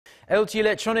LG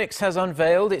Electronics has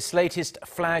unveiled its latest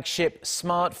flagship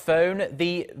smartphone,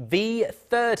 the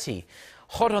V30.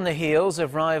 Hot on the heels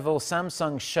of rival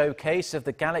Samsung's showcase of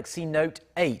the Galaxy Note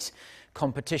 8.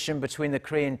 Competition between the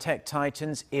Korean tech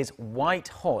titans is white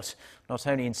hot, not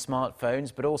only in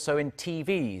smartphones but also in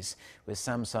TVs, with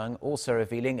Samsung also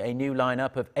revealing a new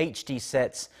lineup of HD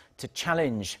sets to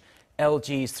challenge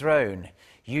LG's throne.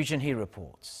 Joonhee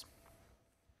reports.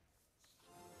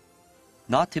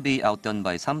 Not to be outdone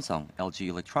by Samsung, LG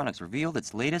Electronics revealed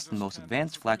its latest and most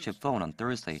advanced flagship phone on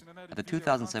Thursday at the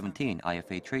 2017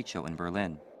 IFA trade show in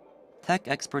Berlin. Tech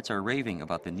experts are raving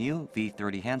about the new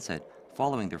V30 handset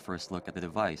following their first look at the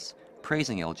device,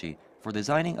 praising LG for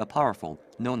designing a powerful,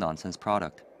 no-nonsense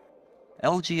product.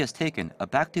 LG has taken a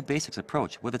back-to-basics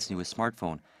approach with its newest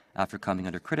smartphone after coming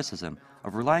under criticism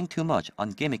of relying too much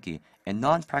on gimmicky and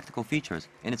non-practical features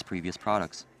in its previous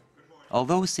products.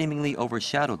 Although seemingly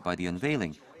overshadowed by the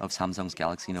unveiling of Samsung's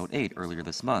Galaxy Note 8 earlier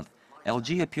this month,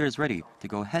 LG appears ready to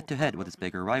go head-to-head with its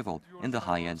bigger rival in the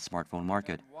high-end smartphone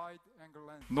market.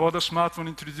 No other smartphone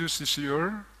introduced this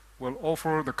year will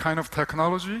offer the kind of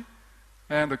technology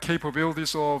and the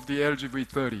capabilities of the LG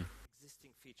V30.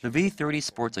 The V30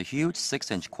 sports a huge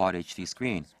 6-inch Quad HD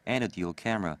screen and a dual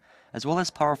camera, as well as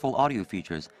powerful audio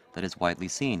features that is widely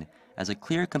seen as a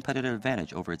clear competitive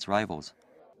advantage over its rivals.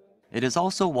 It is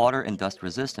also water and dust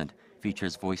resistant,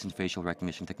 features voice and facial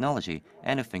recognition technology,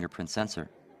 and a fingerprint sensor.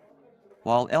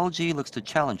 While LG looks to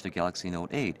challenge the Galaxy Note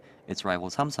 8, its rival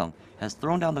Samsung has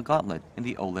thrown down the gauntlet in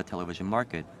the OLED television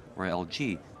market, where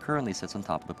LG currently sits on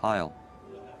top of the pile.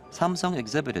 Samsung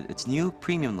exhibited its new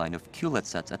premium line of QLED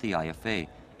sets at the IFA,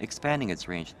 expanding its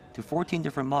range to 14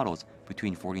 different models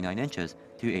between 49 inches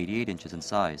to 88 inches in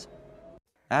size.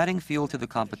 Adding fuel to the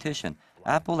competition,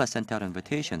 Apple has sent out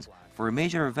invitations for a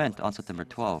major event on September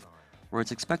 12, where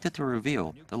it's expected to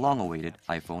reveal the long-awaited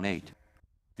iPhone 8.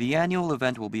 The annual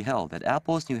event will be held at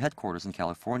Apple's new headquarters in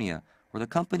California, where the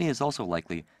company is also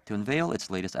likely to unveil its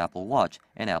latest Apple Watch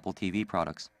and Apple TV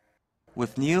products.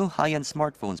 With new high-end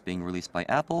smartphones being released by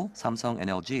Apple, Samsung, and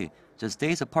LG just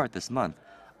days apart this month,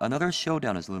 another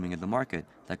showdown is looming in the market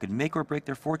that could make or break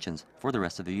their fortunes for the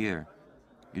rest of the year.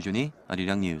 Joonhee,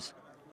 Arirang News.